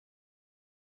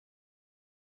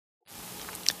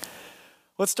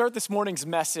Let's start this morning's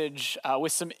message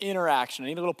with some interaction. I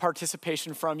need a little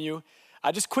participation from you.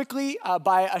 Just quickly,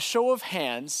 by a show of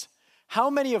hands,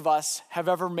 how many of us have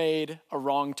ever made a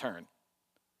wrong turn?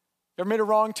 Ever made a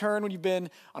wrong turn when you've been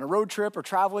on a road trip or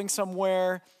traveling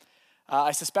somewhere?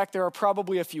 I suspect there are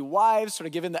probably a few wives sort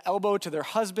of giving the elbow to their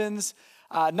husbands,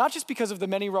 not just because of the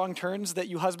many wrong turns that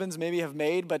you husbands maybe have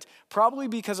made, but probably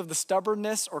because of the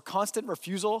stubbornness or constant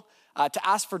refusal to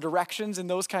ask for directions in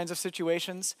those kinds of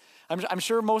situations. I'm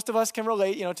sure most of us can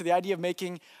relate, to the idea of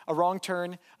making a wrong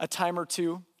turn a time or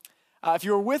two. If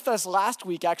you were with us last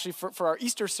week, actually, for our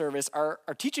Easter service, our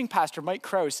teaching pastor, Mike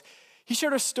Krause, he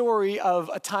shared a story of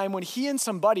a time when he and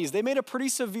some buddies, they made a pretty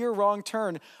severe wrong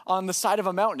turn on the side of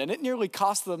a mountain, and it nearly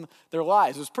cost them their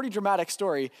lives. It was a pretty dramatic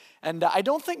story, and I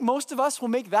don't think most of us will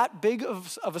make that big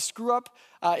of a screw up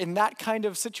in that kind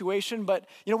of situation, but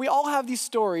we all have these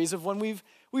stories of when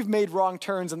we've made wrong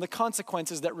turns and the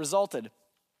consequences that resulted.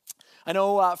 I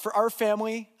know for our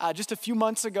family, just a few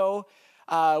months ago,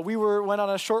 we went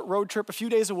on a short road trip a few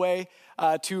days away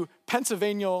to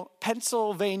Pennsylvania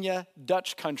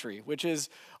Dutch country, which is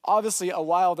obviously a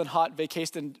wild and hot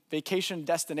vacation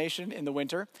destination in the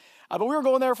winter. But we were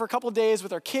going there for a couple of days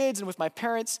with our kids and with my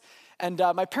parents. And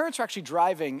my parents are actually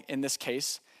driving in this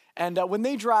case. And when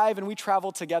they drive and we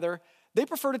travel together, they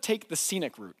prefer to take the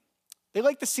scenic route. They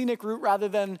like the scenic route rather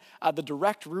than the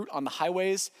direct route on the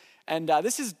highways. And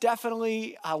this is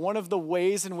definitely one of the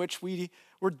ways in which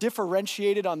we're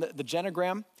differentiated on the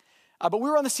genogram. But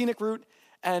we were on the scenic route,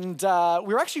 and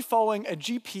we were actually following a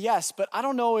GPS, but I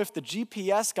don't know if the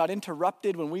GPS got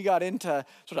interrupted when we got into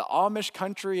sort of Amish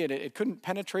country, and it couldn't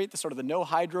penetrate the sort of the no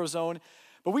hydro zone.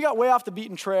 But we got way off the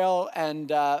beaten trail and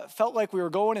felt like we were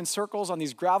going in circles on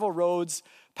these gravel roads,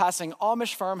 passing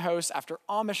Amish farmhouse after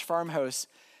Amish farmhouse.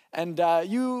 And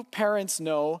you parents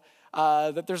know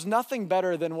that there's nothing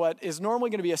better than what is normally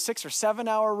going to be a 6 or 7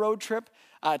 hour road trip,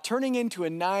 turning into a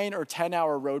 9 or 10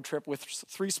 hour road trip with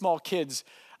 3 small kids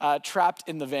trapped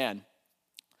in the van.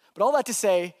 But all that to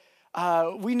say,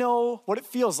 we know what it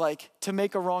feels like to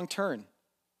make a wrong turn.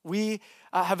 We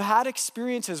have had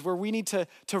experiences where we need to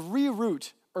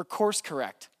reroute or course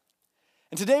correct.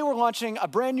 And today we're launching a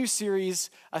brand new series,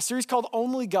 a series called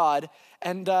Only God.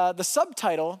 And the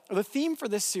subtitle, or the theme for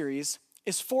this series,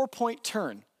 is 4-point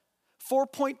turn.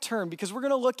 4-point turn, because we're going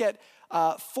to look at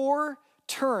 4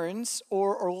 turns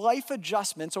or life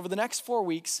adjustments over the next 4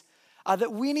 weeks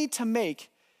that we need to make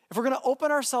if we're going to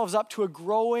open ourselves up to a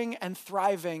growing and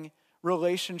thriving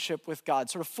relationship with God.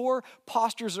 Sort of 4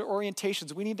 postures or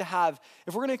orientations we need to have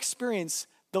if we're going to experience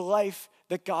the life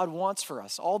that God wants for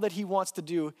us, all that he wants to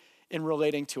do in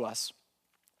relating to us.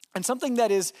 And something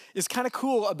that is kind of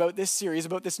cool about this series,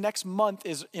 about this next month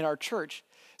is in our church,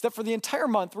 is that for the entire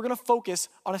month, we're going to focus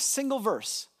on a single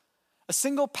verse, a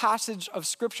single passage of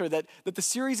scripture that the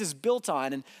series is built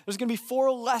on. And there's going to be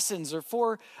 4 lessons or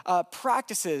 4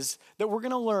 practices that we're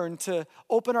going to learn to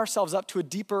open ourselves up to a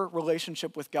deeper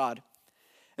relationship with God.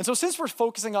 And so since we're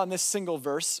focusing on this single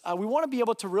verse, we want to be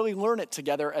able to really learn it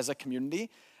together as a community,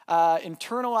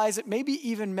 internalize it, maybe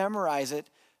even memorize it,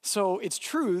 so its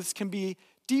truths can be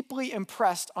deeply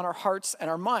impressed on our hearts and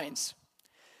our minds.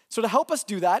 So to help us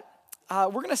do that,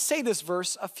 we're going to say this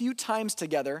verse a few times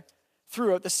together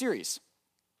throughout the series.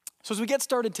 So as we get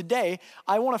started today,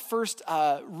 I want to first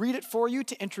read it for you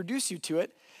to introduce you to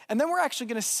it, and then we're actually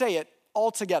going to say it all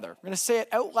together. We're going to say it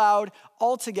out loud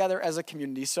all together as a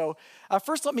community. So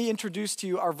first let me introduce to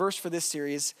you our verse for this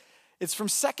series. It's from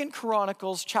 2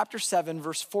 Chronicles chapter 7,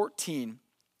 verse 14,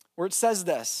 where it says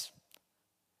this.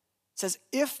 It says,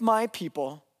 "If my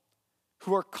people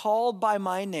who are called by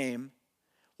my name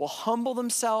will humble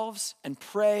themselves and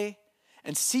pray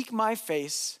and seek my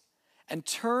face and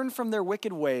turn from their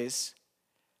wicked ways,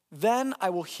 then I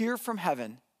will hear from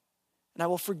heaven and I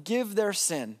will forgive their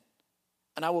sin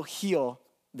and I will heal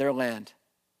their land."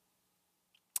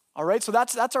 All right, so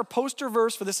that's our poster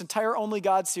verse for this entire Only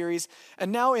God series.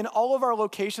 And now in all of our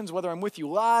locations, whether I'm with you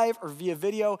live or via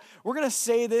video, we're going to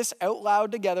say this out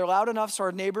loud together, loud enough so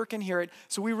our neighbor can hear it,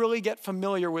 so we really get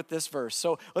familiar with this verse.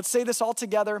 So let's say this all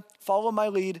together. Follow my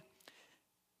lead.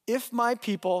 If my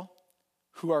people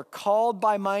who are called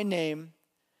by my name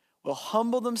will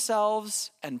humble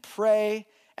themselves and pray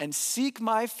and seek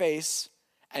my face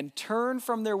and turn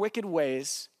from their wicked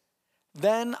ways,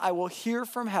 then I will hear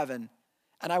from heaven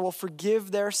and I will forgive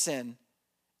their sin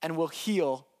and will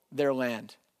heal their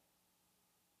land.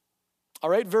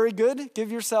 All right, very good.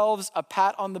 Give yourselves a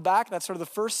pat on the back. That's sort of the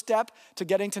first step to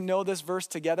getting to know this verse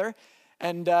together.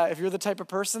 And if you're the type of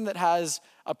person that has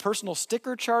a personal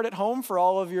sticker chart at home for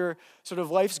all of your sort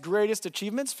of life's greatest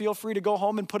achievements, feel free to go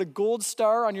home and put a gold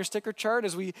star on your sticker chart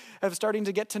as we have starting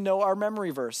to get to know our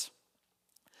memory verse.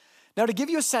 Now, to give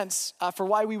you a sense for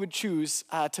why we would choose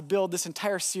to build this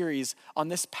entire series on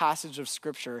this passage of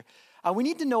Scripture, we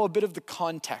need to know a bit of the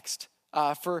context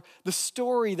for the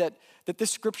story that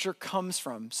this Scripture comes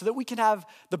from, so that we can have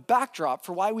the backdrop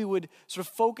for why we would sort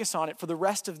of focus on it for the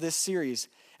rest of this series.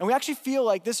 And we actually feel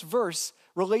like this verse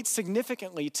relates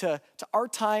significantly to our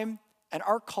time and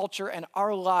our culture and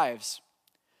our lives.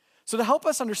 So to help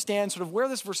us understand sort of where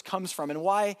this verse comes from and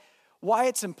why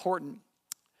it's important,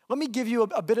 let me give you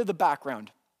a bit of the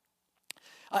background.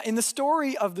 In the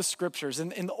story of the Scriptures, in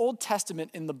the Old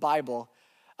Testament, in the Bible,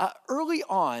 early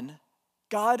on,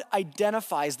 God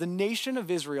identifies the nation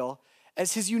of Israel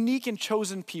as his unique and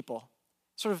chosen people.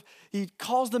 He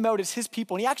calls them out as his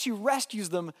people, and he actually rescues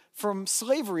them from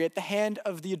slavery at the hand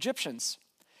of the Egyptians.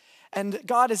 And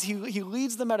God, as he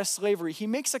leads them out of slavery, he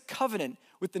makes a covenant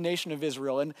with the nation of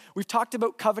Israel. And we've talked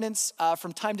about covenants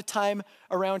from time to time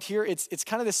around here. It's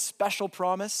kind of this special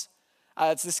promise.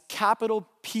 It's this capital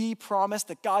P promise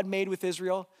that God made with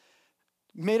Israel.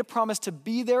 Made a promise to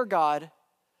be their God,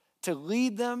 to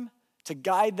lead them, to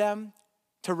guide them,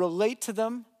 to relate to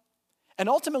them, and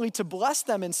ultimately to bless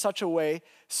them in such a way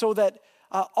so that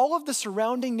all of the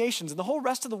surrounding nations and the whole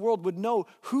rest of the world would know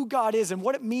who God is and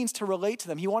what it means to relate to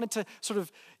them. He wanted to sort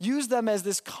of use them as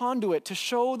this conduit to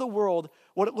show the world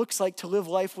what it looks like to live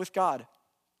life with God.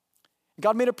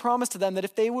 God made a promise to them that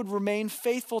if they would remain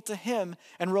faithful to him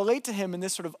and relate to him in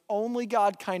this sort of only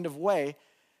God kind of way,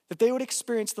 that they would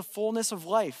experience the fullness of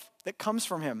life that comes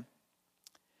from him.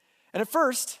 And at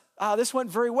first, this went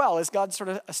very well as God sort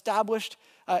of established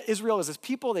Israel as his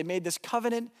people. They made this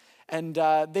covenant, and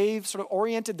they've sort of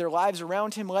oriented their lives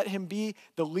around him, let him be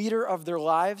the leader of their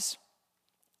lives,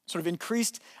 sort of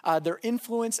increased their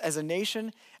influence as a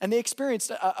nation, and they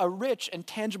experienced a rich and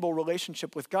tangible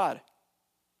relationship with God.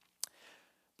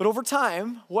 But over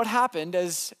time, what happened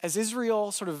as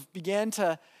Israel sort of began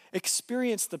to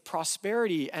experience the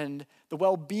prosperity and the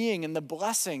well-being and the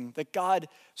blessing that God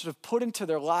sort of put into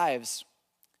their lives,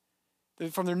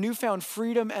 from their newfound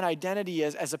freedom and identity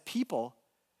as a people,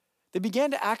 they began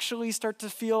to actually start to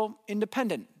feel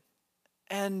independent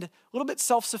and a little bit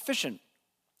self-sufficient.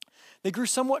 They grew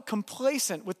somewhat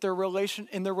complacent with their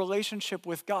relationship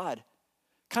with God.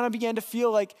 Kind of began to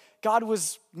feel like God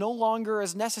was no longer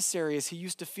as necessary as he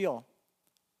used to feel.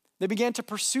 They began to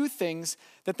pursue things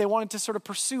that they wanted to sort of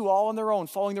pursue all on their own,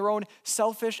 following their own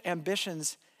selfish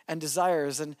ambitions and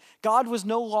desires. And God was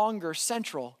no longer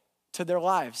central to their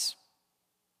lives.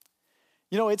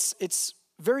 You know, it's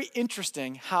very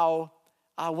interesting how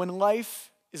when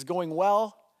life is going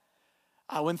well,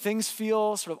 when things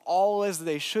feel sort of all as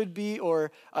they should be,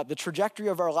 or the trajectory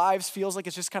of our lives feels like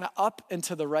it's just kind of up and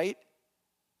to the right,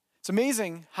 it's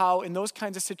amazing how in those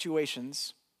kinds of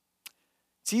situations,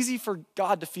 it's easy for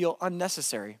God to feel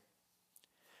unnecessary.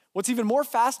 What's even more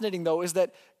fascinating, though, is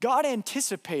that God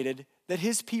anticipated that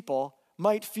his people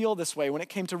might feel this way when it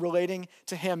came to relating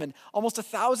to him. And almost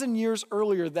 1,000 years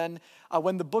earlier than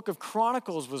when the book of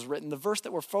Chronicles was written, the verse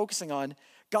that we're focusing on,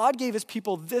 God gave his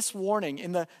people this warning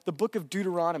in the book of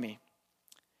Deuteronomy.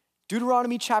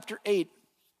 Deuteronomy chapter 8,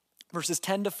 verses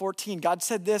 10 to 14. God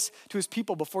said this to his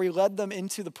people before he led them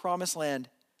into the promised land.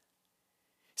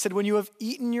 He said, "When you have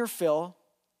eaten your fill,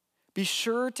 be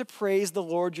sure to praise the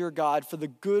Lord your God for the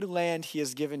good land he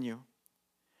has given you.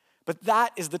 But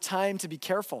that is the time to be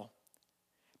careful.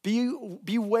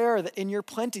 Beware that in your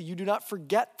plenty you do not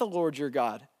forget the Lord your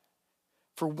God.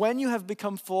 For when you have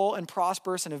become full and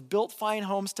prosperous and have built fine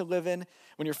homes to live in,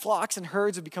 when your flocks and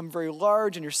herds have become very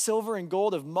large and your silver and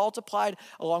gold have multiplied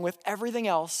along with everything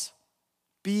else,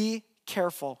 be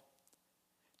careful.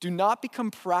 Do not become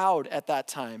proud at that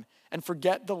time and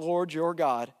forget the Lord your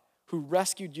God who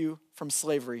rescued you from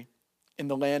slavery in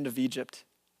the land of Egypt."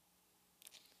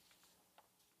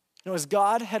 You know, as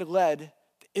God had led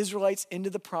the Israelites into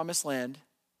the promised land,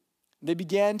 they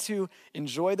began to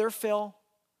enjoy their fill,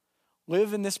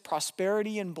 live in this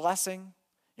prosperity and blessing,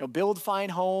 build fine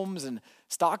homes and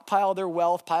stockpile their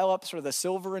wealth, pile up sort of the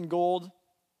silver and gold.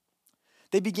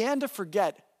 They began to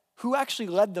forget who actually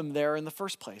led them there in the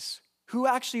first place, who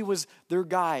actually was their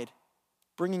guide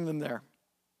bringing them there.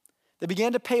 They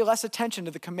began to pay less attention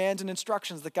to the commands and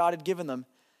instructions that God had given them.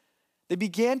 They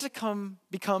began to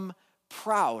become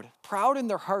proud in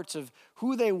their hearts of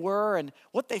who they were and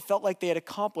what they felt like they had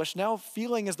accomplished, now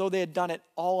feeling as though they had done it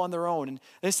all on their own. And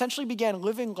they essentially began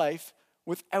living life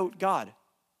without God.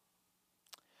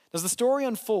 As the story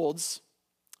unfolds,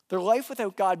 their life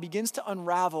without God begins to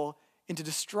unravel into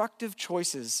destructive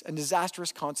choices and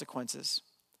disastrous consequences,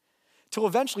 till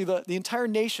eventually the entire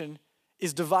nation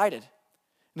is divided,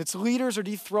 and its leaders are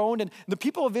dethroned, and the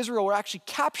people of Israel were actually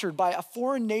captured by a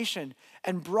foreign nation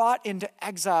and brought into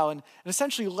exile and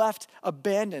essentially left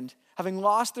abandoned, having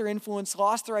lost their influence,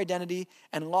 lost their identity,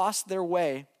 and lost their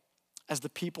way as the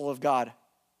people of God.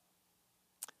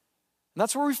 And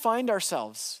that's where we find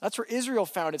ourselves. That's where Israel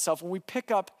found itself when we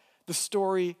pick up the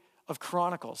story of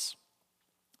Chronicles.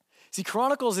 See,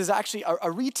 Chronicles is actually a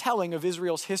retelling of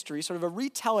Israel's history, sort of a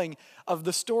retelling of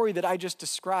the story that I just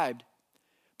described.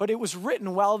 But it was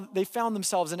written while they found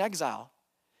themselves in exile.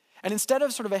 And instead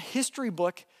of sort of a history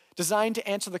book designed to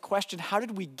answer the question, how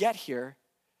did we get here?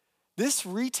 This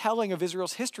retelling of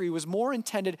Israel's history was more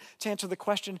intended to answer the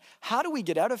question, how do we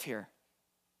get out of here?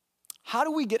 How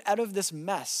do we get out of this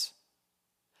mess?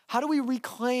 How do we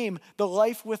reclaim the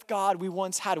life with God we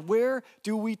once had? Where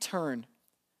do we turn?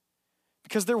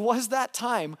 Because there was that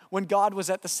time when God was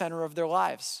at the center of their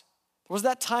lives. There was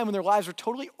that time when their lives were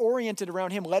totally oriented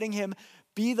around him, letting him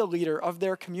be the leader of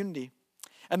their community.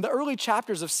 And the early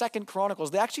chapters of 2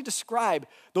 Chronicles, they actually describe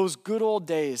those good old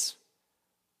days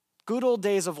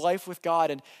of life with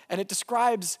God. And it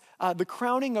describes the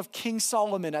crowning of King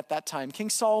Solomon at that time. King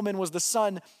Solomon was the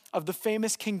son of the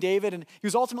famous King David, and he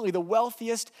was ultimately the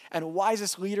wealthiest and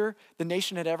wisest leader the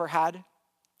nation had ever had.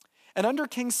 And under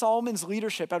King Solomon's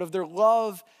leadership, out of their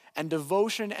love and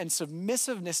devotion and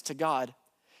submissiveness to God,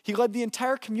 he led the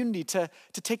entire community to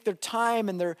take their time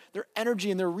and their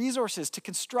energy and their resources to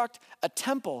construct a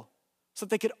temple so that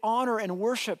they could honor and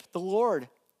worship the Lord,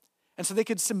 and so they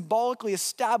could symbolically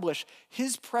establish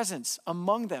his presence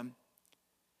among them.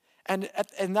 And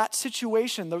in that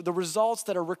situation, the results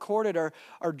that are recorded are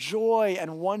joy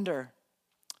and wonder,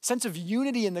 sense of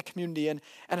unity in the community, and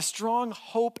a strong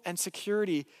hope and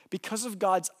security because of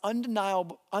God's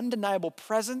undeniable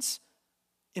presence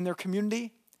in their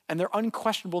community and their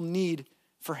unquestionable need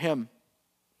for him.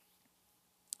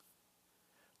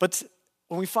 But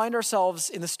when we find ourselves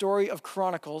in the story of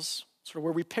Chronicles, sort of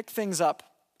where we pick things up,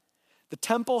 the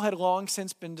temple had long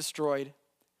since been destroyed,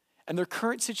 and their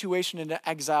current situation in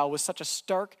exile was such a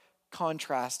stark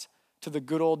contrast to the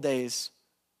good old days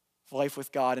of life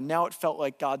with God, and now it felt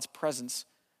like God's presence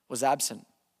was absent.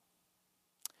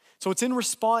 So it's in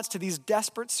response to these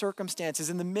desperate circumstances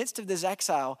in the midst of this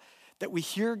exile that we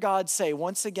hear God say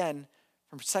once again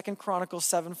from 2 Chronicles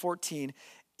 7:14,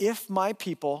 if my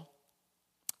people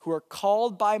who are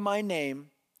called by my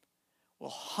name will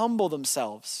humble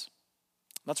themselves.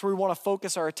 That's where we want to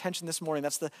focus our attention this morning.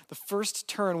 That's the first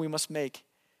turn we must make.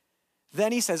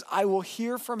 Then he says, I will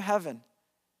hear from heaven,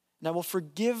 and I will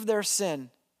forgive their sin,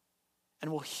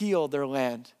 and will heal their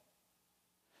land.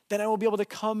 Then I will be able to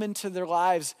come into their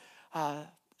lives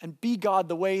and be God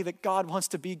the way that God wants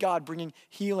to be God, bringing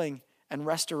healing and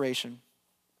restoration.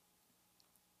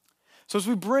 So as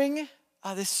we bring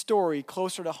this story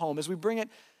closer to home, as we bring it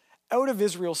out of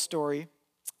Israel's story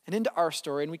and into our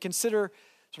story, and we consider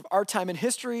sort of our time in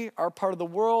history, our part of the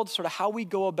world, sort of how we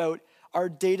go about our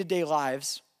day-to-day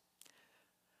lives,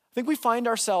 I think we find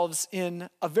ourselves in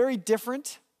a very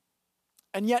different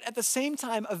and yet at the same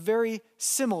time a very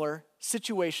similar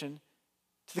situation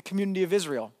to the community of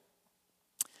Israel.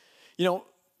 You know,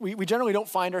 we generally don't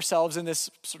find ourselves in this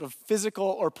sort of physical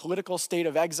or political state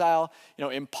of exile,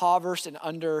 impoverished and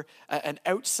under an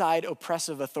outside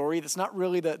oppressive authority. That's not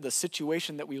really the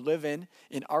situation that we live in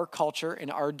our culture, in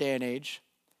our day and age.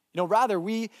 Rather,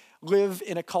 we live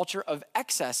in a culture of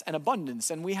excess and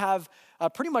abundance, and we have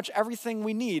pretty much everything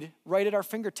we need right at our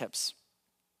fingertips.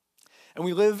 And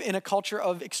we live in a culture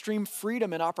of extreme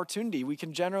freedom and opportunity. We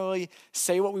can generally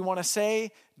say what we want to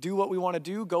say, do what we want to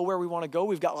do, go where we want to go.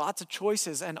 We've got lots of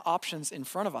choices and options in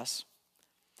front of us.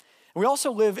 And we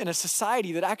also live in a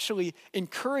society that actually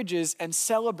encourages and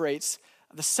celebrates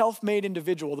the self-made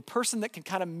individual, the person that can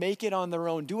kind of make it on their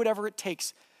own, do whatever it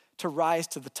takes to rise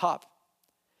to the top.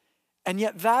 And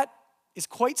yet that is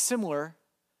quite similar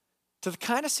to the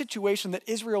kind of situation that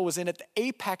Israel was in at the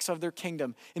apex of their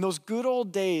kingdom, in those good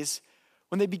old days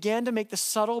when they began to make the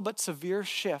subtle but severe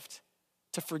shift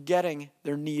to forgetting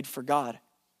their need for God.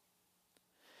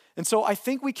 And so I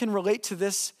think we can relate to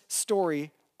this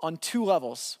story on two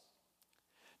levels.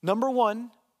 Number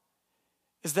one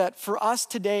is that for us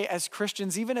today as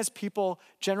Christians, even as people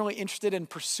generally interested in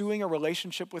pursuing a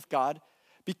relationship with God,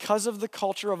 because of the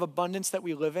culture of abundance that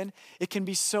we live in, it can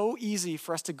be so easy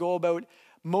for us to go about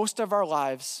most of our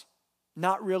lives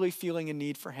not really feeling a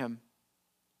need for him.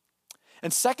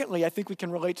 And secondly, I think we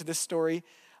can relate to this story,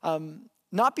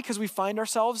 not because we find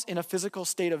ourselves in a physical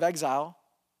state of exile,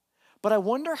 but I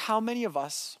wonder how many of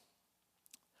us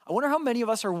I wonder how many of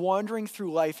us are wandering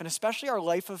through life, and especially our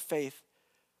life of faith,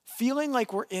 feeling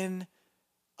like we're in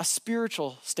a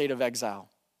spiritual state of exile.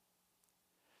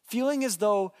 Feeling as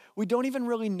though we don't even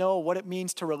really know what it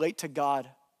means to relate to God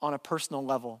on a personal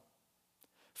level.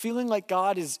 Feeling like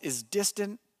God is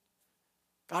distant,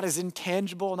 God is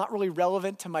intangible, not really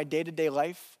relevant to my day-to-day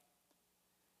life.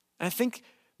 And I think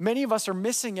many of us are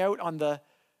missing out on the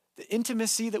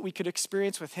intimacy that we could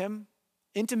experience with him,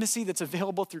 intimacy that's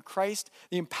available through Christ,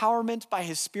 the empowerment by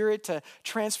his Spirit to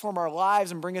transform our lives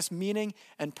and bring us meaning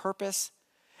and purpose,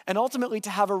 and ultimately to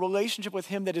have a relationship with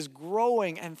him that is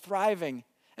growing and thriving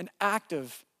and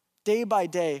active day by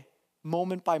day,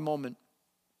 moment by moment.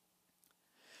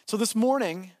 So this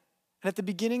morning, and at the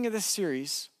beginning of this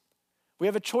series, we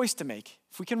have a choice to make.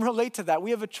 If we can relate to that,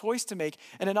 we have a choice to make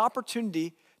and an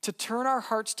opportunity to turn our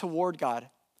hearts toward God,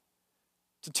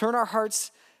 to turn our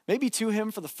hearts maybe to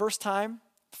him for the first time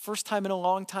in a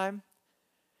long time,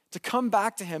 to come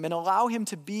back to him and allow him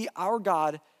to be our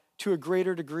God to a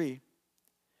greater degree,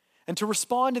 and to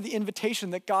respond to the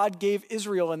invitation that God gave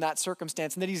Israel in that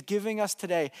circumstance and that he's giving us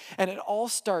today. And it all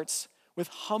starts with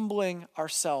humbling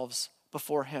ourselves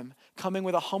before him, coming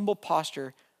with a humble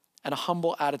posture and a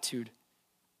humble attitude.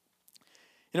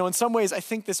 You know, in some ways, I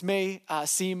think this may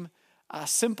seem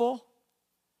simple,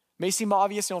 may seem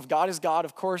obvious. You know, if God is God,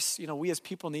 of course, you know, we as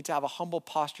people need to have a humble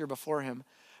posture before him.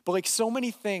 But like so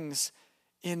many things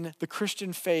in the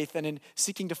Christian faith and in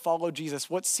seeking to follow Jesus,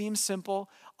 what seems simple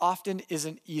often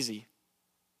isn't easy.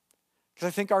 Because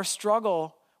I think our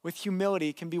struggle with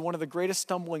humility can be one of the greatest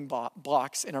stumbling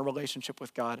blocks in our relationship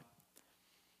with God.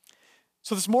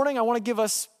 So this morning, I want to give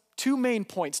us two main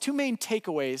points, two main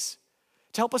takeaways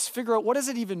to help us figure out what does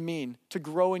it even mean to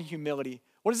grow in humility?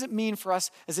 What does it mean for us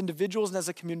as individuals and as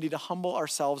a community to humble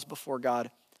ourselves before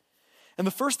God? And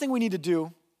the first thing we need to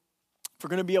do, if we're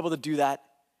going to be able to do that,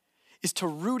 is to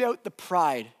root out the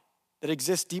pride that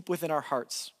exists deep within our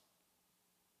hearts.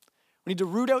 We need to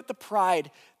root out the pride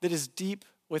that is deep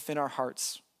within our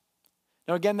hearts.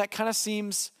 Now again, that kind of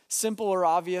seems simple or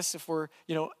obvious if we're,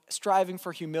 striving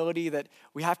for humility, that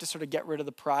we have to sort of get rid of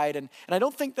the pride. And I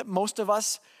don't think that most of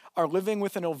us are living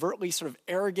with an overtly sort of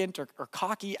arrogant or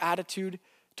cocky attitude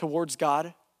towards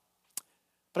God.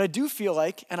 But I do feel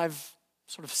like, and I've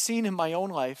sort of seen in my own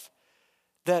life,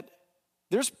 that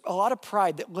there's a lot of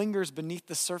pride that lingers beneath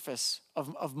the surface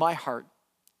of my heart.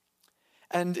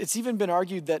 And it's even been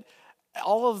argued that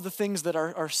all of the things that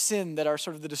are sin, that are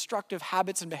sort of the destructive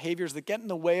habits and behaviors that get in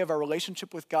the way of our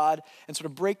relationship with God and sort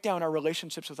of break down our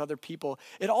relationships with other people,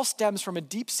 it all stems from a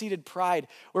deep-seated pride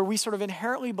where we sort of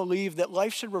inherently believe that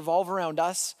life should revolve around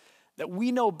us, that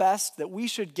we know best, that we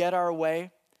should get our way,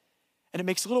 and it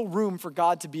makes little room for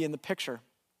God to be in the picture.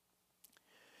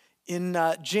 In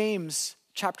James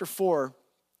chapter 4,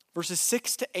 verses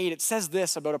 6-8, it says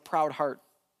this about a proud heart.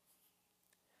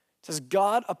 It says,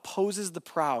 God opposes the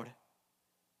proud,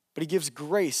 but he gives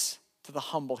grace to the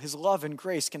humble. His love and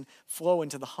grace can flow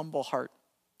into the humble heart.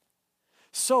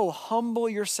 So humble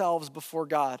yourselves before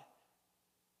God.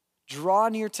 Draw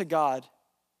near to God,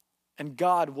 and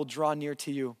God will draw near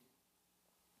to you.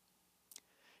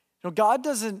 God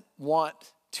doesn't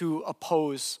want to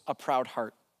oppose a proud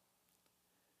heart.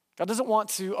 God doesn't want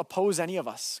to oppose any of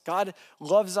us. God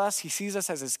loves us. He sees us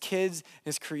as his kids,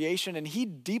 his creation, and he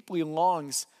deeply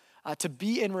longs to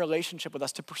be in relationship with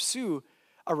us, to pursue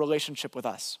a relationship with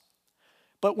us.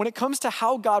 But when it comes to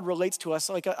how God relates to us,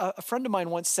 like a friend of mine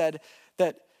once said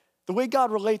that the way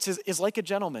God relates is like a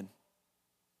gentleman.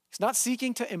 He's not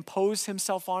seeking to impose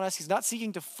himself on us. He's not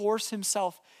seeking to force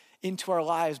himself into our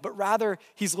lives, but rather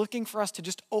he's looking for us to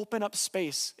just open up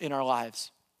space in our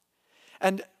lives.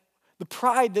 And the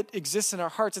pride that exists in our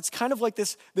hearts, it's kind of like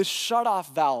this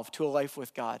shut-off valve to a life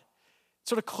with God. It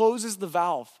sort of closes the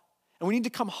valve. And we need to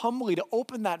come humbly to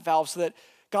open that valve so that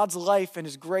God's life and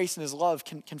his grace and his love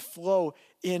can flow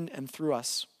in and through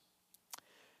us.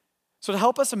 So to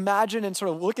help us imagine and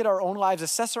sort of look at our own lives,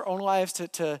 assess our own lives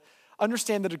to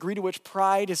understand the degree to which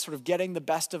pride is sort of getting the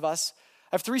best of us,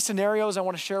 I have 3 scenarios I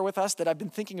want to share with us that I've been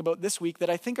thinking about this week that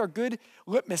I think are good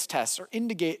litmus tests or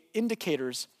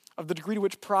indicators of the degree to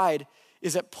which pride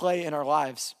is at play in our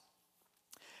lives.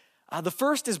 The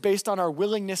first is based on our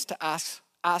willingness to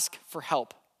ask for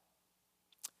help.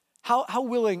 How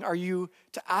willing are you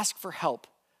to ask for help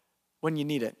when you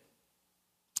need it?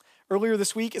 Earlier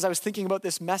this week, as I was thinking about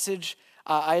this message,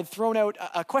 I had thrown out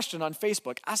a question on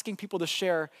Facebook asking people to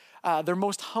share their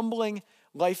most humbling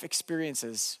life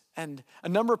experiences. And a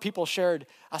number of people shared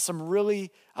some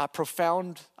really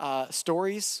profound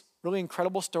stories, really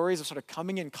incredible stories of sort of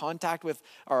coming in contact with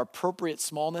our appropriate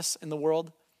smallness in the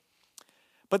world.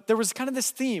 But there was kind of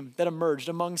this theme that emerged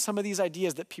among some of these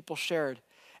ideas that people shared.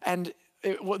 And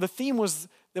the theme was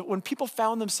that when people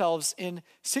found themselves in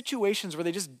situations where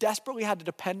they just desperately had to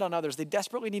depend on others, they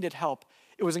desperately needed help,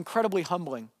 it was incredibly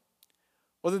humbling.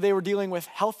 Whether they were dealing with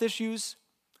health issues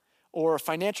or a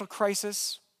financial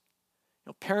crisis,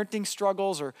 parenting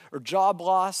struggles or job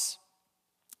loss,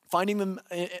 finding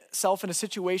themselves in a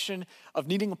situation of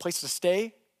needing a place to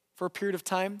stay for a period of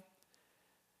time.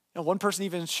 One person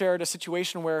even shared a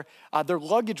situation where their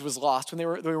luggage was lost when they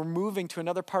were moving to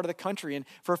another part of the country, and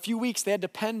for a few weeks they had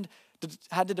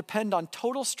to depend on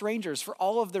total strangers for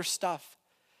all of their stuff.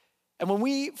 And when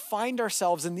we find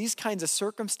ourselves in these kinds of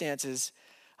circumstances,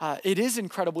 it is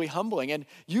incredibly humbling, and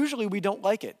usually we don't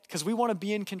like it because we want to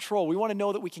be in control. We want to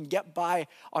know that we can get by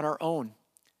on our own.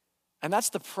 And that's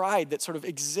the pride that sort of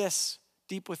exists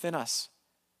deep within us.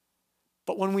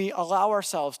 But when we allow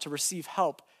ourselves to receive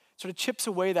help, it sort of chips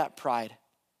away that pride.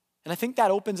 And I think that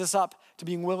opens us up to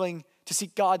being willing to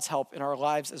seek God's help in our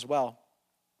lives as well.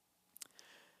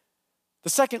 The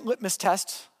second litmus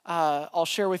test I'll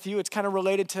share with you, it's kind of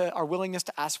related to our willingness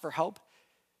to ask for help.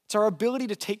 It's our ability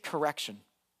to take correction.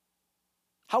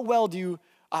 How well do you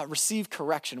receive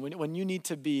correction when you need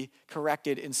to be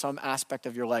corrected in some aspect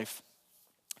of your life?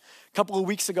 A couple of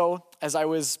weeks ago, as I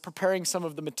was preparing some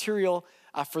of the material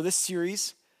for this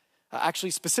series,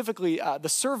 actually specifically the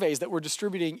surveys that we're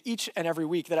distributing each and every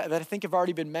week that I think have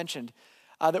already been mentioned,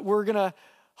 that we're going to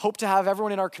hope to have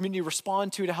everyone in our community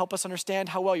respond to help us understand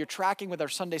how well you're tracking with our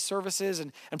Sunday services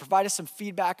and provide us some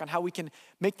feedback on how we can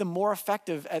make them more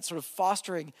effective at sort of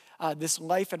fostering this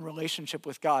life and relationship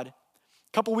with God.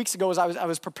 A couple weeks ago, as I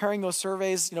was preparing those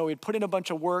surveys, we had put in a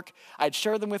bunch of work. I had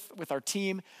shared them with our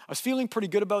team. I was feeling pretty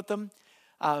good about them.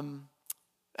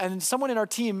 And someone in our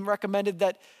team recommended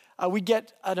that we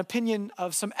get an opinion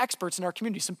of some experts in our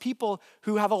community, some people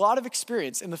who have a lot of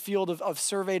experience in the field of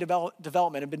survey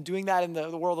development and been doing that in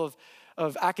the world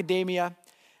of academia.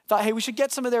 Thought, hey, we should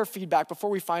get some of their feedback before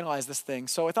we finalize this thing.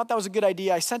 So I thought that was a good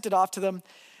idea. I sent it off to them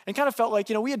and kind of felt like,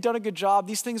 we had done a good job.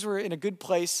 These things were in a good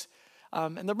place.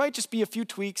 And there might just be a few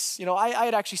tweaks. I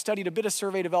had actually studied a bit of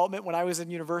survey development when I was in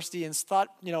university and thought,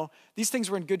 these things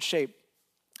were in good shape.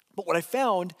 But what I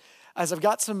found as I've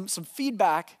got some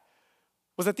feedback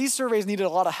was that these surveys needed a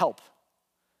lot of help.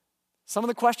 Some of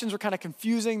the questions were kind of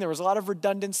confusing. There was a lot of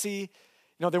redundancy.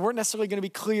 They weren't necessarily going to be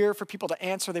clear for people to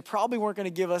answer. They probably weren't going to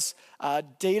give us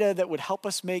data that would help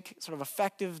us make sort of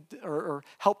effective or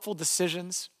helpful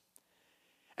decisions.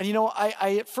 And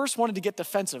I at first wanted to get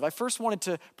defensive. I first wanted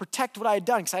to protect what I had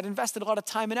done because I'd invested a lot of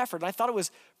time and effort, and I thought it was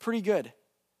pretty good.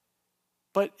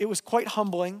 But it was quite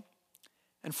humbling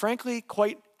and frankly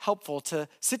quite helpful to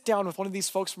sit down with one of these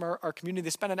folks from our community. They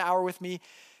spent an hour with me,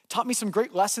 taught me some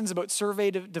great lessons about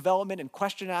survey development and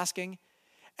question asking,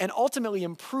 and ultimately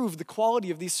improved the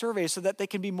quality of these surveys so that they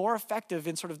can be more effective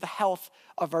in sort of the health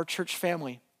of our church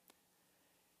family.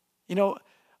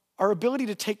 Our ability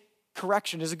to take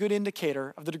correction is a good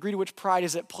indicator of the degree to which pride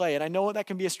is at play. And I know that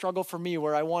can be a struggle for me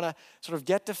where I want to sort of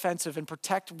get defensive and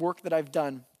protect work that I've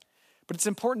done. But it's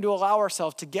important to allow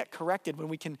ourselves to get corrected when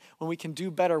we can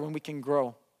do better, when we can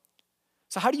grow.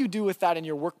 So how do you do with that in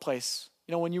your workplace?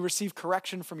 When you receive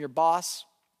correction from your boss,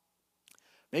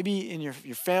 maybe in your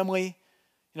family,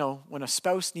 when a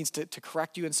spouse needs to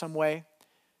correct you in some way,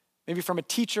 maybe from a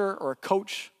teacher or a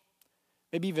coach,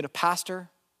 maybe even a pastor.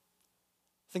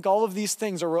 I think all of these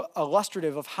things are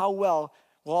illustrative of how well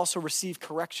we'll also receive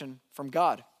correction from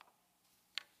God.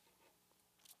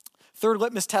 Third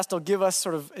litmus test I'll give us,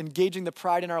 sort of engaging the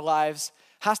pride in our lives,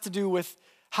 has to do with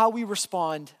how we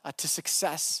respond to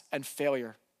success and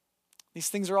failure. These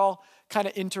things are all kind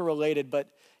of interrelated, but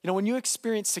when you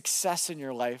experience success in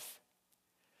your life,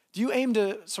 do you aim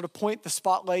to sort of point the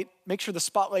spotlight, make sure the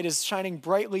spotlight is shining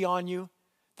brightly on you,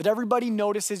 that everybody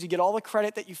notices, you get all the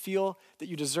credit that you feel that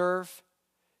you deserve?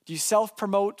 Do you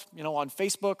self-promote, on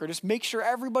Facebook, or just make sure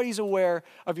everybody's aware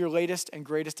of your latest and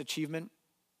greatest achievement?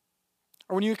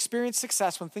 Or when you experience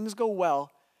success, when things go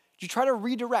well, do you try to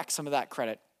redirect some of that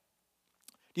credit?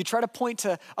 Do you try to point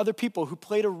to other people who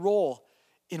played a role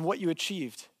in what you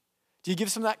achieved? Do you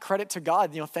give some of that credit to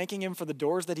God, thanking him for the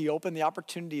doors that he opened, the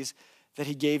opportunities that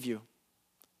he gave you?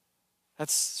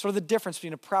 That's sort of the difference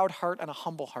between a proud heart and a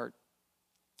humble heart.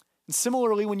 And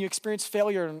similarly, when you experience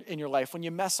failure in your life, when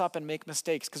you mess up and make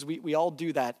mistakes, because we all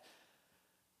do that,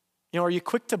 are you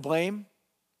quick to blame,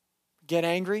 get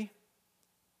angry?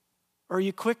 Or are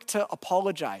you quick to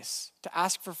apologize, to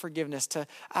ask for forgiveness, to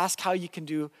ask how you can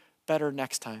do better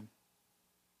next time?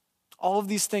 All of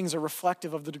these things are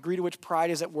reflective of the degree to which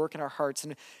pride is at work in our hearts.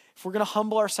 And if we're going to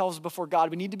humble ourselves before God,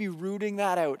 we need to be rooting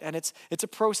that out. And it's a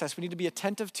process. We need to be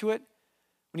attentive to it.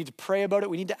 We need to pray about it.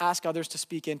 We need to ask others to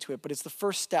speak into it. But it's the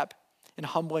first step in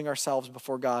humbling ourselves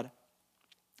before God.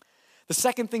 The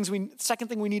second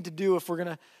thing we need to do if we're going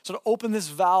to sort of open this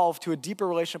valve to a deeper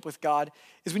relationship with God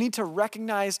is we need to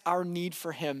recognize our need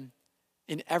for him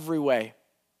in every way.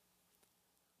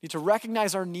 We need to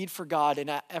recognize our need for God in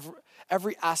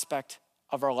every aspect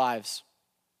of our lives.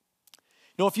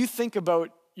 You know, if you think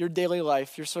about your daily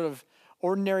life, your sort of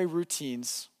ordinary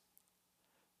routines,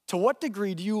 to what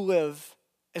degree do you live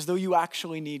as though you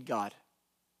actually need God?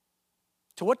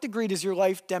 To what degree does your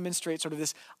life demonstrate sort of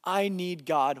this I need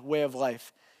God way of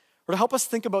life? Or to help us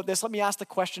think about this, let me ask the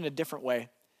question a different way.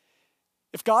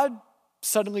 If God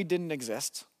suddenly didn't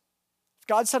exist, if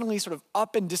God suddenly sort of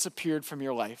up and disappeared from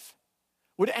your life,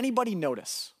 would anybody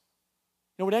notice?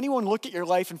 You know, would anyone look at your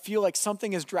life and feel like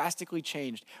something has drastically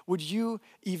changed? Would you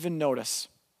even notice?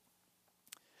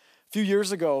 A few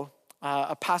years ago,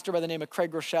 a pastor by the name of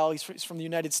Craig Rochelle, he's from the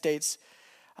United States,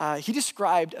 he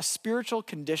described a spiritual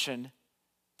condition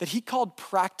that he called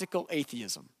practical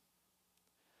atheism.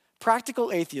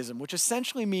 Practical atheism, which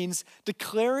essentially means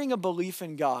declaring a belief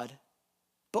in God,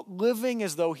 but living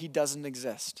as though he doesn't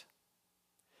exist.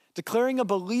 Declaring a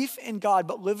belief in God,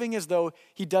 but living as though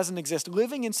he doesn't exist.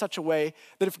 Living in such a way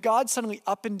that if God suddenly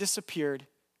up and disappeared,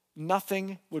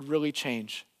 nothing would really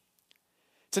change.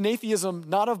 It's an atheism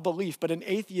not of belief, but an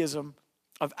atheism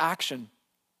of action.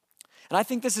 And I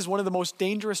think this is one of the most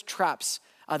dangerous traps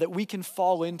that we can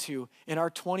fall into in our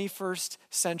 21st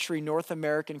century North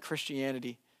American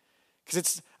Christianity. Because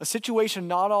it's a situation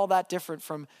not all that different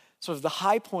from sort of the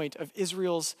high point of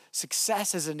Israel's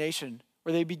success as a nation,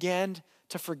 where they began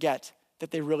to forget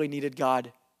that they really needed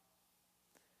God.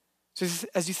 So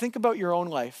as you think about your own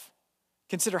life,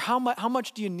 consider how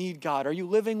much do you need God? Are you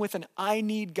living with an I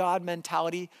need God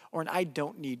mentality or an I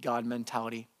don't need God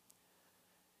mentality?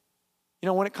 You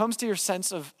know, when it comes to your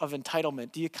sense of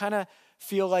entitlement, do you kind of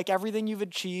feel like everything you've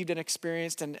achieved and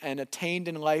experienced and attained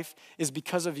in life is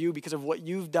because of you, because of what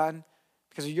you've done,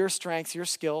 because of your strengths, your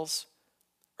skills?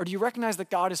 Or do you recognize that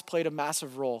God has played a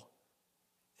massive role?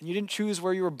 And you didn't choose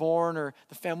where you were born or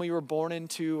the family you were born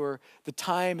into or the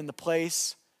time and the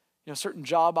place, you know, certain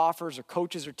job offers or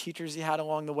coaches or teachers you had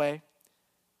along the way.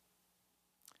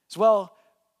 As well,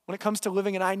 when it comes to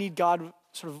living an I need God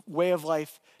sort of way of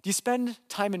life, do you spend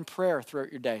time in prayer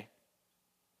throughout your day?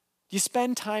 Do you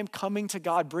spend time coming to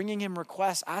God, bringing him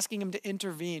requests, asking him to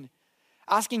intervene,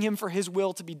 asking him for his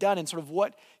will to be done and sort of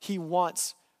what he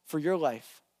wants for your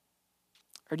life?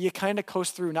 Or do you kind of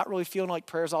coast through, not really feeling like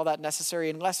prayer is all that necessary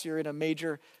unless you're in a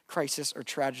major crisis or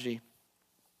tragedy?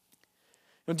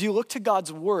 And do you look to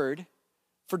God's word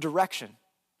for direction,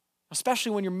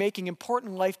 especially when you're making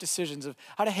important life decisions of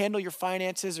how to handle your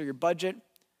finances or your budget,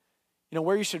 you know,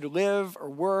 where you should live or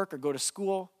work or go to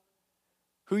school,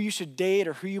 who you should date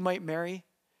or who you might marry?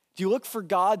 Do you look for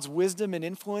God's wisdom and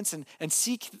influence and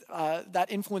seek that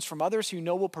influence from others who you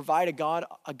know will provide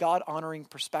a God-honoring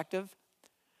perspective?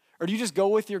 Or do you just go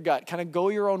with your gut, kind of go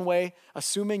your own way,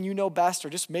 assuming you know best,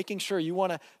 or just making sure you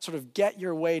want to sort of get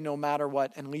your way no matter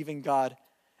what and leaving God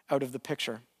out of the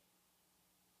picture?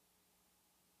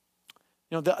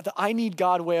 You know, the I need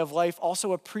God way of life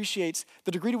also appreciates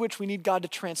the degree to which we need God to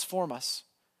transform us.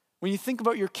 When you think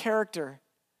about your character,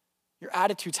 your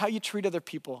attitudes, how you treat other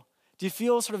people, do you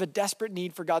feel sort of a desperate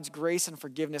need for God's grace and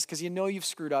forgiveness because you know you've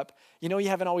screwed up? You know you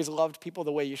haven't always loved people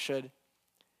the way you should?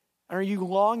 And are you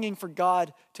longing for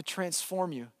God to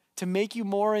transform you, to make you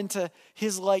more into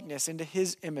his likeness, into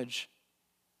his image?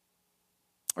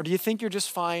 Or do you think you're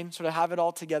just fine, sort of have it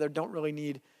all together, don't really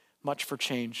need much for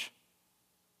change?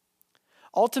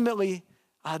 Ultimately,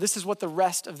 this is what the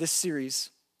rest of this series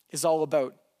is all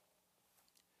about.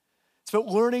 It's about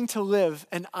learning to live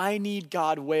an I need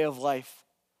God way of life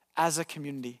as a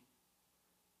community.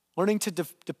 Learning to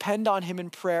depend on him in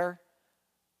prayer.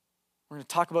 We're going to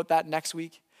talk about that next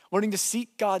week. Learning to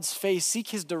seek God's face, seek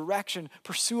his direction,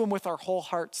 pursue him with our whole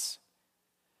hearts.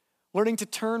 Learning to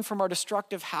turn from our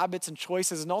destructive habits and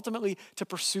choices and ultimately to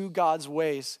pursue God's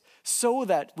ways so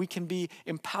that we can be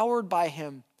empowered by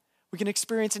him. We can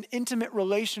experience an intimate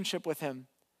relationship with him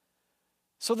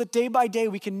so that day by day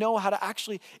we can know how to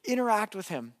actually interact with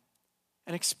him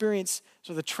and experience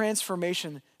sort of the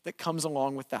transformation that comes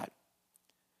along with that.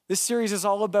 This series is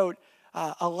all about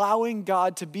allowing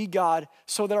God to be God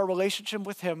so that our relationship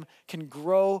with him can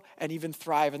grow and even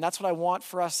thrive. And that's what I want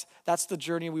for us. That's the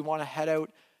journey we want to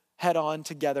head on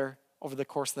together over the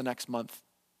course of the next month.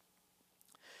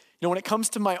 You know, when it comes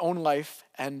to my own life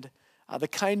and the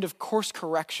kind of course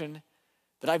correction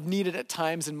that I've needed at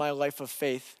times in my life of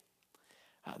faith,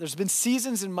 there's been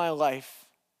seasons in my life,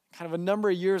 kind of a number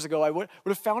of years ago, I would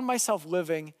have found myself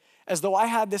living as though I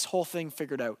had this whole thing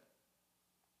figured out.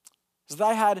 As though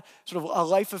I had sort of a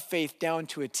life of faith down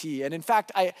to a T. And in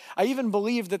fact, I even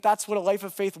believed that that's what a life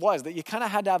of faith was, that you kind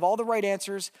of had to have all the right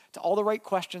answers to all the right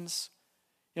questions.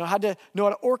 Had to know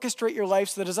how to orchestrate your life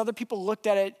so that as other people looked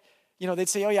at it, they'd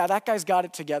say, oh yeah, that guy's got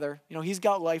it together. He's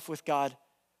got life with God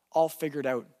all figured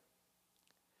out.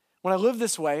 When I lived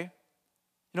this way,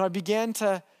 I began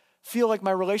to feel like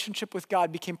my relationship with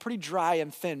God became pretty dry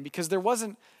and thin because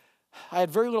I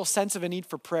had very little sense of a need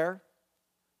for prayer,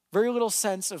 very little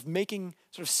sense of making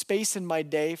sort of space in my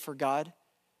day for God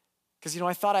because,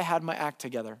 I thought I had my act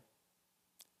together.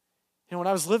 When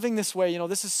I was living this way,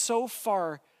 this is so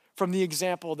far from the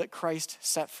example that Christ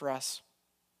set for us.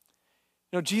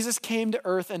 Jesus came to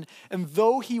earth and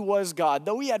though he was God,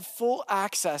 though he had full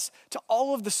access to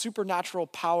all of the supernatural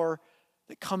power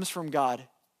that comes from God,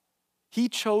 he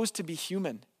chose to be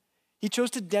human. He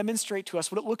chose to demonstrate to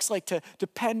us what it looks like to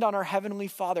depend on our Heavenly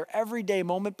Father every day,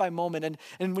 moment by moment.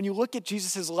 And when you look at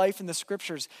Jesus' life in the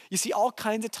scriptures, you see all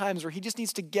kinds of times where he just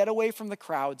needs to get away from the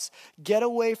crowds, get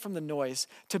away from the noise,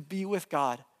 to be with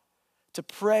God, to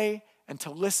pray and to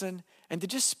listen and to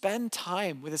just spend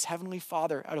time with his Heavenly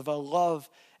Father out of a love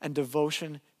and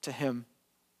devotion to him.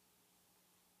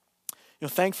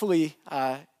 Thankfully,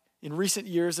 in recent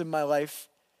years in my life,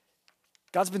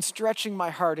 God's been stretching my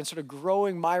heart and sort of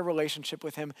growing my relationship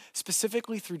with him,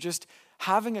 specifically through just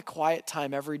having a quiet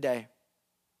time every day.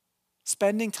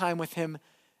 Spending time with him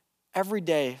every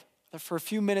day for a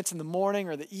few minutes in the morning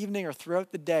or the evening or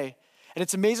throughout the day. And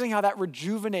it's amazing how that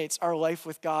rejuvenates our life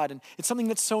with God. And it's something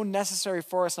that's so necessary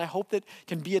for us, and I hope that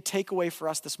can be a takeaway for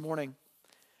us this morning.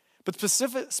 But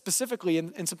specifically,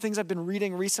 in some things I've been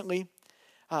reading recently,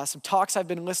 some talks I've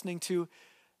been listening to,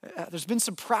 there's been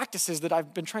some practices that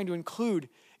I've been trying to include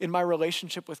in my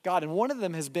relationship with God. And one of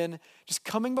them has been just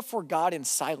coming before God in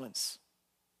silence.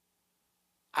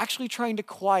 Actually trying to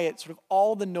quiet sort of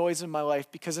all the noise in my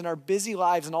life, because in our busy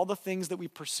lives and all the things that we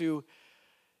pursue,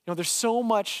 there's so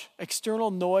much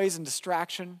external noise and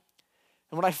distraction.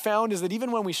 And what I found is that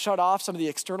even when we shut off some of the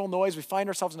external noise, we find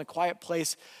ourselves in a quiet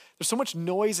place, there's so much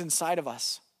noise inside of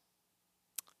us.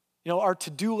 Our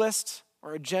to-do list,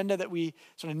 our agenda that we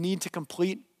sort of need to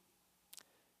complete,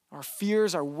 our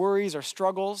fears, our worries, our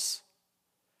struggles,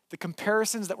 the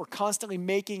comparisons that we're constantly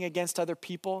making against other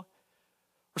people,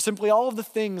 or simply all of the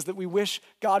things that we wish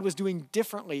God was doing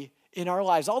differently in our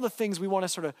lives, all the things we want to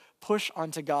sort of push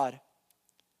onto God.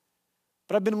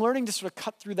 But I've been learning to sort of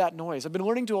cut through that noise. I've been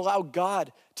learning to allow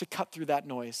God to cut through that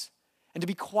noise and to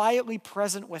be quietly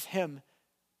present with him,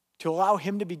 to allow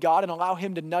him to be God and allow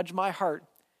him to nudge my heart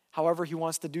however he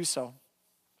wants to do so.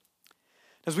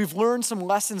 As we've learned some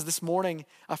lessons this morning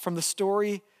from the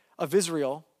story of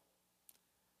Israel,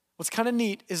 what's kind of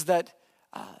neat is that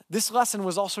this lesson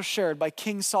was also shared by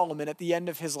King Solomon at the end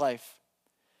of his life.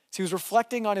 So he was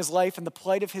reflecting on his life and the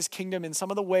plight of his kingdom in some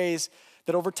of the ways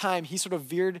that over time he sort of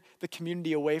veered the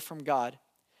community away from God.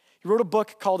 He wrote a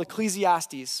book called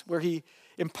Ecclesiastes where he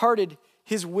imparted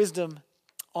his wisdom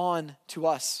on to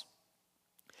us.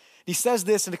 He says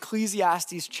this in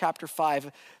Ecclesiastes chapter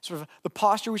 5, sort of the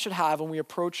posture we should have when we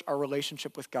approach our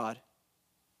relationship with God.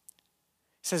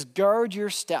 He says, guard your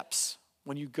steps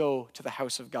when you go to the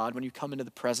house of God, when you come into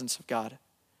the presence of God.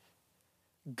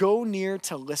 Go near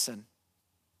to listen.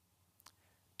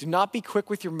 Do not be quick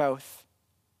with your mouth.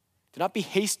 Do not be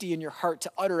hasty in your heart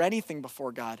to utter anything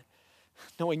before God,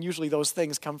 knowing usually those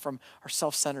things come from our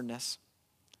self-centeredness.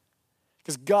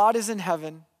 Because God is in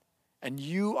heaven and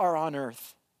you are on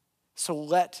earth. So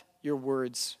let your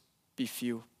words be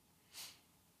few.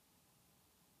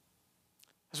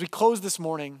 As we close this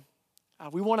morning,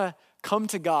 we want to come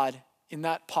to God in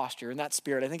that posture, in that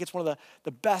spirit. I think it's one of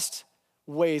the best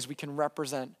ways we can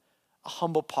represent a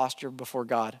humble posture before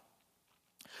God.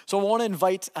 So I want to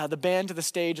invite the band to the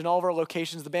stage in all of our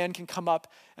locations. The band can come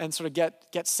up and sort of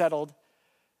get settled.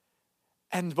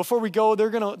 And before we go, they're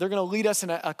gonna lead us in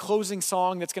a closing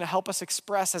song that's going to help us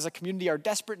express as a community our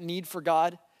desperate need for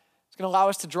God. It's going to allow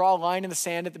us to draw a line in the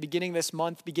sand at the beginning of this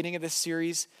month, beginning of this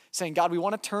series, saying, God, we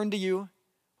want to turn to you.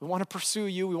 We want to pursue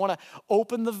you. We want to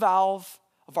open the valve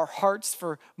of our hearts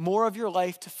for more of your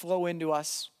life to flow into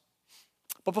us.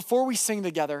 But before we sing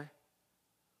together,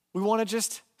 we want to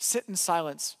just sit in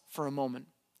silence for a moment.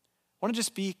 I want to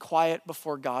just be quiet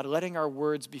before God, letting our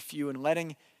words be few and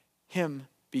letting him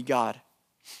be God.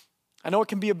 I know it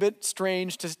can be a bit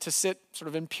strange to sit sort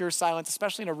of in pure silence,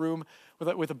 especially in a room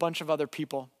with a bunch of other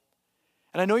people.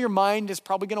 And I know your mind is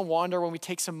probably going to wander when we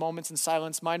take some moments in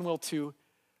silence. Mine will too.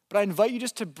 But I invite you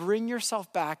just to bring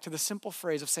yourself back to the simple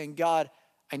phrase of saying, God,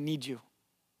 I need you.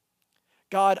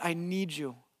 God, I need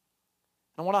you.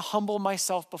 I want to humble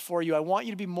myself before you. I want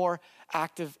you to be more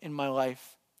active in my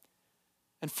life.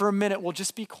 And for a minute, we'll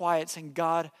just be quiet, saying,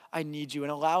 God, I need you,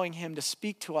 and allowing him to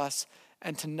speak to us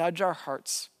and to nudge our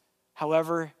hearts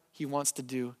however he wants to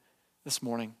do this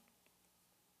morning.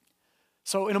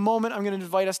 So in a moment, I'm going to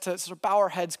invite us to sort of bow our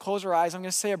heads, close our eyes. I'm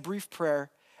going to say a brief prayer,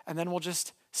 and then we'll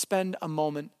just spend a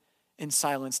moment in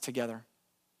silence together.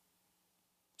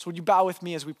 So would you bow with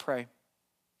me as we pray?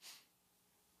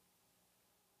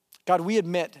 God, we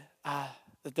admit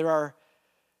that there are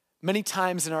many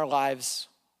times in our lives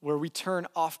where we turn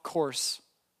off course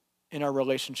in our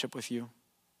relationship with you.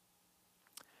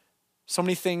 So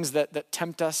many things that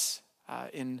tempt us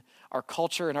in our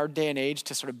culture, in our day and age,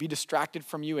 to sort of be distracted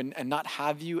from you and not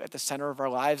have you at the center of our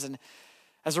lives. And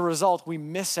as a result, we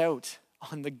miss out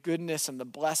on the goodness and the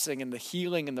blessing and the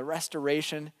healing and the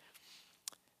restoration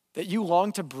that you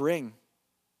long to bring.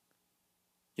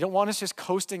 You don't want us just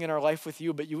coasting in our life with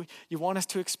you, but you want us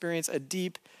to experience a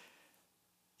deep,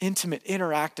 intimate,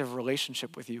 interactive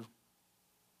relationship with you.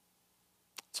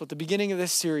 So at the beginning of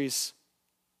this series,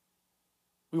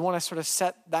 we want to sort of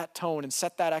set that tone and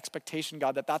set that expectation,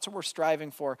 God, that that's what we're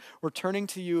striving for. We're turning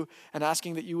to you and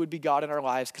asking that you would be God in our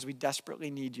lives because we desperately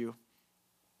need you.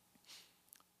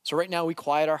 So right now we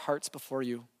quiet our hearts before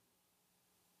you.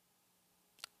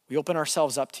 We open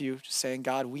ourselves up to you, just saying,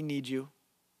 God, we need you.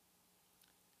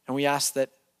 And we ask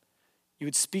that you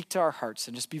would speak to our hearts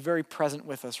and just be very present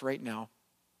with us right now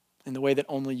in the way that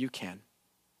only you can.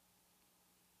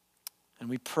 And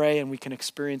we pray and we can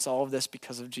experience all of this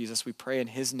because of Jesus. We pray in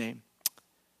his name.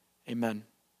 Amen.